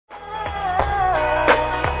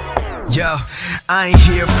Yo, I ain't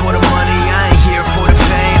here for the money, I ain't here for the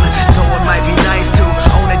fame. Though it might be nice to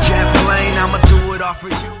own a jet plane, I'ma do it all for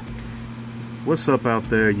you. What's up out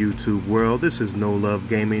there, YouTube world? This is NoLove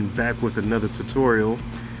Gaming, back with another tutorial.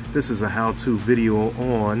 This is a how-to video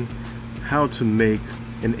on how to make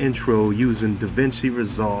an intro using Davinci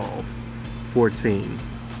Resolve 14.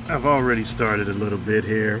 I've already started a little bit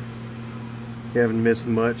here. You haven't missed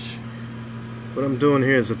much. What I'm doing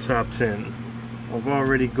here is a top 10. I've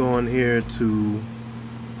already gone here to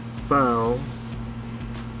File,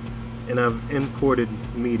 and I've imported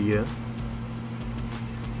media.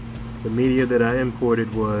 The media that I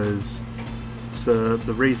imported was the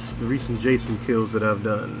recent Jason kills that I've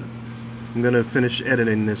done. I'm going to finish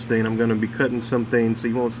editing this thing. I'm going to be cutting some things so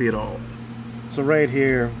you won't see it all. So right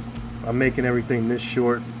here, I'm making everything this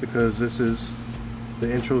short because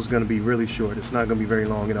the intro is going to be really short. It's not going to be very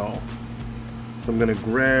long at all. So I'm going to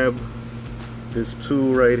grab this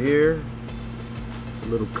tool right here, a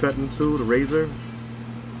little cutting tool, the razor,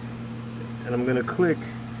 and I'm going to click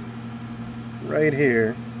right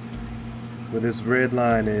here where this red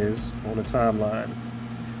line is on the timeline.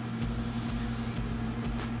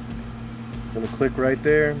 I'm going to click right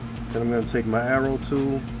there, then I'm going to take my arrow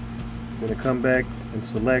tool, I'm going to come back and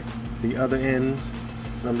select the other end,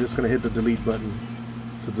 and I'm just going to hit the delete button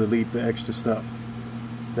to delete the extra stuff.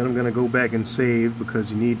 Then I'm going to go back and save because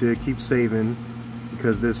you need to keep saving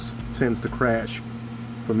because this tends to crash,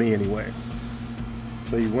 for me anyway.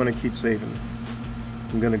 So you want to keep saving.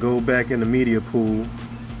 I'm going to go back in the media pool.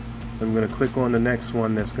 I'm going to click on the next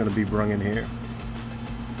one that's going to be brung in here.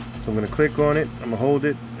 So I'm going to click on it, I'm going to hold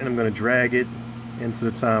it, and I'm going to drag it into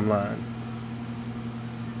the timeline.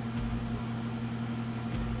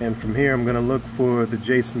 And from here I'm going to look for the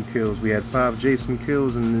Jason kills. We had 5 Jason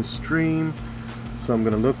kills in this stream. So I'm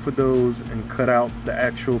going to look for those and cut out the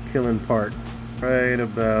actual killing part right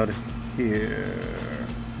about here.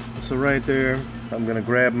 So right there, I'm going to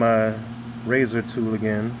grab my razor tool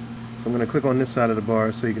again. So I'm going to click on this side of the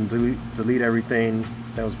bar so you can delete everything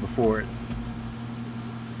that was before it.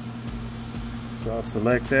 So I'll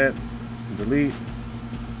select that and delete.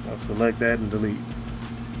 I'll select that and delete.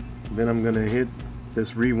 Then I'm going to hit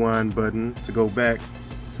this rewind button to go back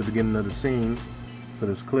to the beginning of the scene for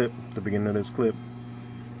this clip, the beginning of this clip.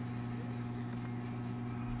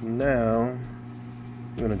 Now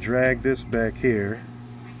I'm going to drag this back here.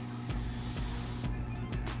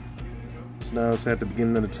 So now it's at the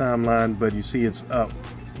beginning of the timeline, but you see it's up.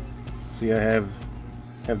 See, I have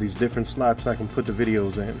these different slots I can put the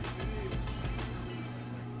videos in.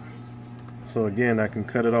 So again, I can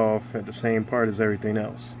cut it off at the same part as everything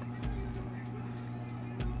else.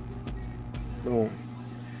 Boom.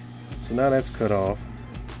 So now that's cut off.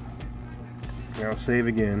 Now I'll save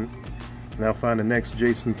again. Now find the next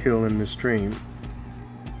Jason kill in the stream.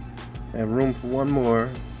 I have room for one more.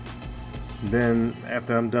 Then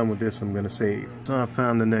after I'm done with this, I'm going to save. So I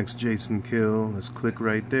found the next Jason kill. Let's click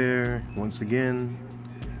right there. Once again,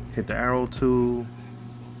 hit the arrow tool,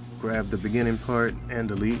 grab the beginning part and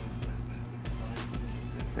delete.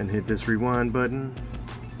 And hit this rewind button.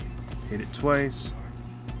 Hit it twice.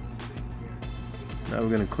 Now we're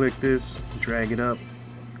going to click this, drag it up,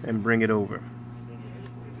 and bring it over.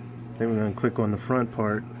 Then we're going to click on the front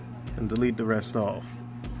part and delete the rest off.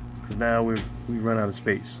 Because now we run out of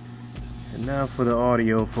space. And now for the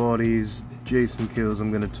audio, for all these Jason kills, I'm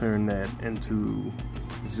going to turn that into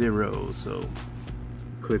 0. So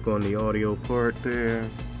click on the audio part there.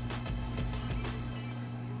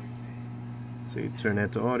 So you turn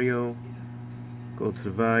that to audio, go to the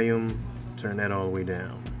volume, turn that all the way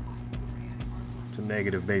down to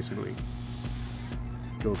negative basically.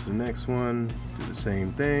 Go to the next one, do the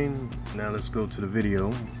same thing. Now let's go to the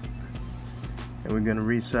video, and we're going to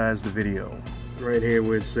resize the video. Right here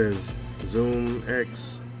where it says Zoom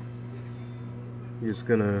X, you're just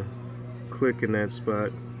going to click in that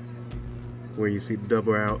spot where you see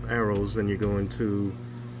double arrows, and you're going to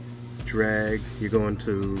drag, you're going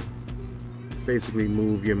to basically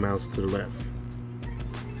move your mouse to the left.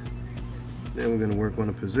 Then we're going to work on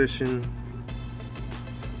a position.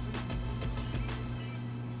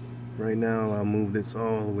 Right now I'll move this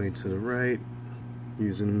all the way to the right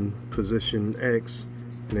using position X,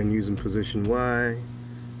 and then using position Y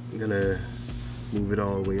I'm going to move it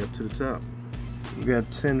all the way up to the top. We got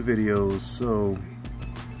 10 videos, so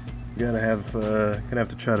you gonna have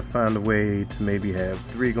to try to find a way to maybe have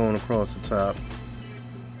 3 going across the top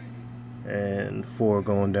and 4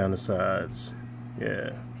 going down the sides.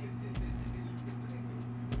 Yeah,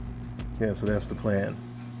 so that's the plan.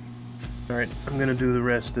 Alright, I'm gonna do the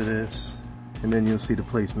rest of this and then you'll see the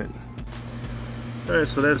placement. Alright,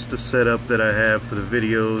 so that's the setup that I have for the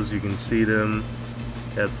videos. You can see them.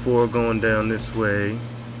 Got 4 going down this way.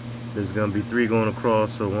 There's going to be 3 going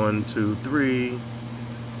across, so 1, 2, 3,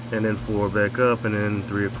 and then 4 back up, and then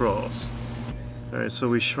 3 across. Alright, so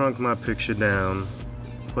we shrunk my picture down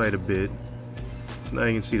quite a bit. So now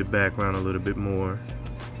you can see the background a little bit more.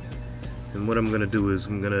 And what I'm going to do is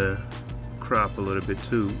I'm going to crop a little bit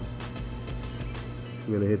too.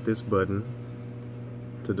 I'm going to hit this button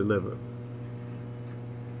to deliver.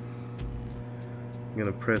 I'm going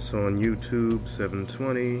to press on YouTube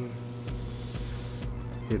 720.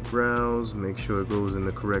 Hit browse, make sure it goes in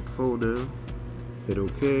the correct folder. Hit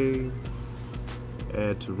OK.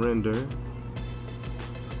 Add to render.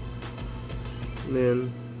 And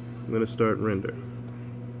then I'm going to start render.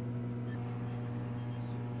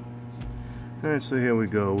 Alright, so here we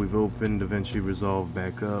go. We've opened Davinci Resolve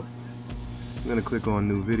back up. I'm going to click on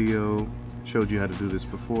new video. Showed you how to do this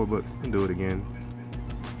before, but I can do it again.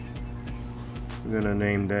 I'm going to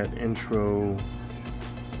name that Intro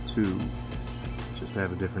 2. Just to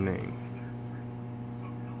have a different name.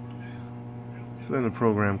 So then the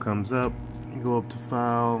program comes up. You go up to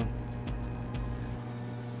File,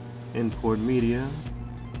 Import Media.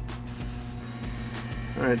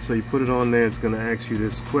 Alright, so you put it on there, it's going to ask you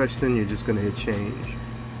this question, you're just going to hit change.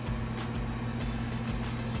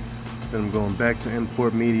 Then I'm going back to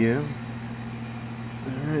Import Media.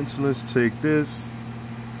 Alright, so let's take this.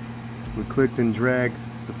 We clicked and dragged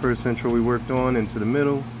the first intro we worked on into the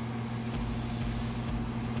middle.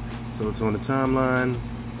 So it's on the timeline.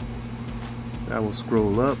 I will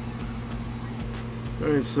scroll up.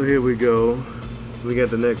 Alright, so here we go. We got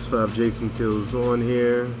the next 5 Jason kills on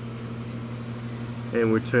here.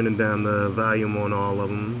 And we're turning down the volume on all of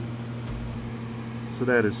them. So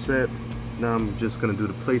that is set. Now I'm just going to do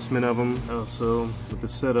the placement of them. Also, with the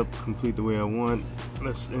setup complete the way I want,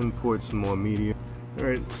 let's import some more media.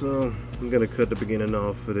 Alright, so I'm going to cut the beginning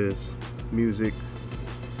off for this music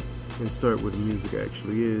and start where the music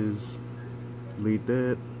actually is. Delete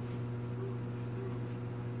that.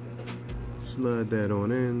 Slide that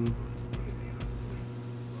on in.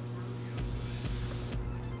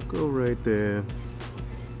 Go right there.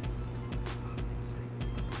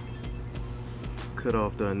 Cut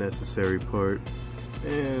off the unnecessary part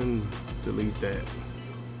and delete that.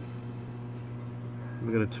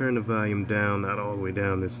 I'm going to turn the volume down, not all the way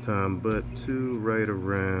down this time, but to right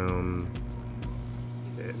around,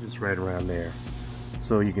 yeah, just right around there.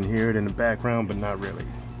 So you can hear it in the background, but not really.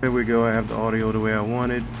 There we go, I have the audio the way I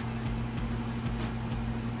wanted.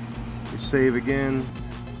 We save again.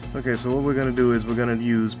 Okay, so what we're going to do is we're going to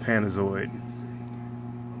use Panzoid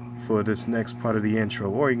for this next part of the intro,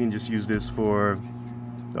 or you can just use this for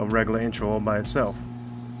a regular intro all by itself.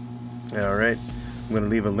 Alright, I'm going to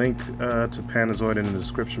leave a link to Panzoid in the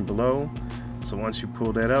description below, so once you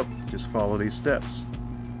pull that up, just follow these steps.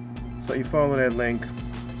 So you follow that link,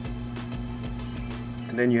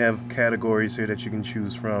 and then you have categories here that you can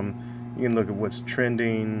choose from. You can look at what's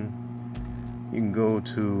trending, you can go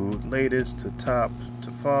to latest, to top,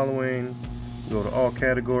 to following, go to all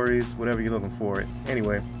categories, whatever you're looking for.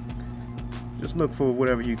 Anyway, just look for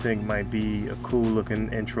whatever you think might be a cool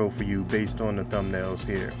looking intro for you based on the thumbnails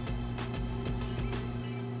here.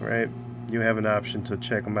 Right? You have an option to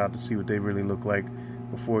check them out to see what they really look like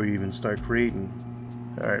before you even start creating.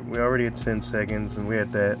 Alright, we're already at 10 seconds and we're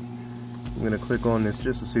at that. I'm going to click on this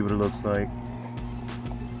just to see what it looks like.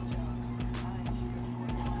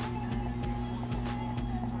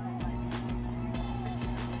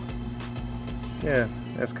 Yeah,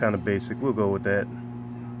 that's kind of basic. We'll go with that.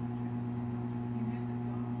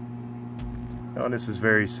 Oh, this is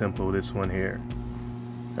very simple, this one here.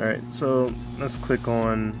 Alright, so let's click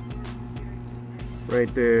on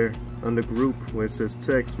right there under group where it says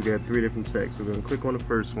text. We got 3 different texts. We're going to click on the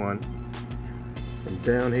first one. And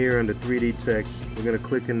down here under 3D text, we're going to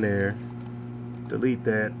click in there, delete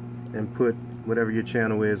that, and put whatever your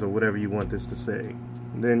channel is or whatever you want this to say.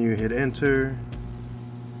 And then you hit enter,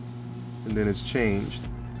 and then it's changed.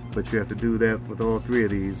 But you have to do that with all 3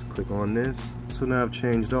 of these. Click on this. So now I've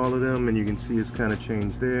changed all of them, and you can see it's kind of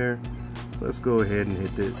changed there. So let's go ahead and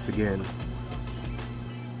hit this again.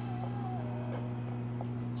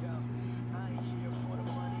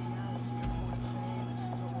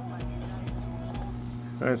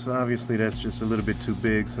 Alright, so obviously that's just a little bit too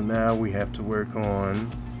big, so now we have to work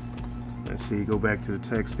on, let's see, go back to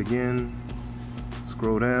the text again,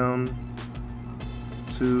 scroll down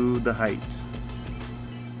to the height.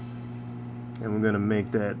 And we're going to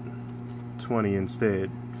make that 20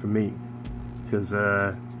 instead for me, because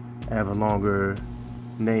I have a longer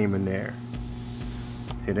name in there.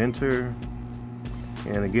 Hit enter,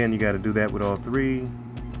 And again, you got to do that with all three.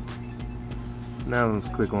 Now let's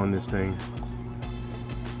click on this thing.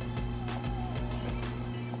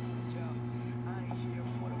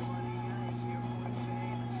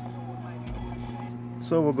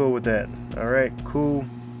 So we'll go with that. Alright, cool.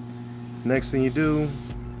 Next thing you do,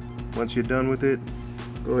 once you're done with it,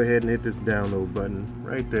 go ahead and hit this download button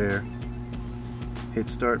right there. Hit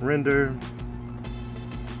start render.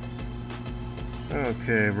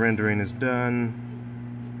 Okay, rendering is done.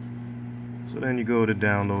 So then you go to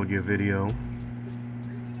download your video.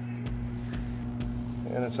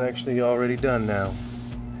 And it's actually already done now.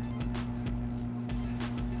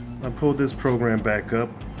 I pulled this program back up,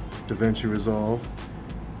 Davinci Resolve.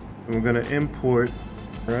 And we're going to import,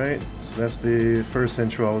 right? So that's the first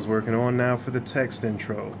intro I was working on. Now for the text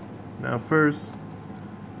intro. Now first,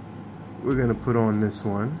 we're going to put on this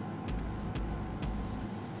one.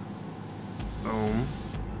 Boom.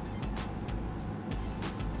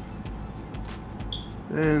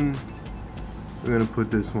 Then we're going to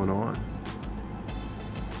put this one on.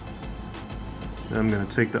 Then I'm going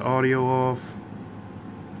to take the audio off.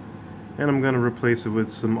 And I'm going to replace it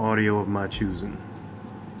with some audio of my choosing.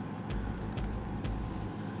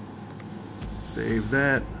 Save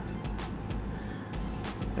that.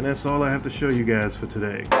 And that's all I have to show you guys for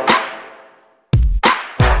today.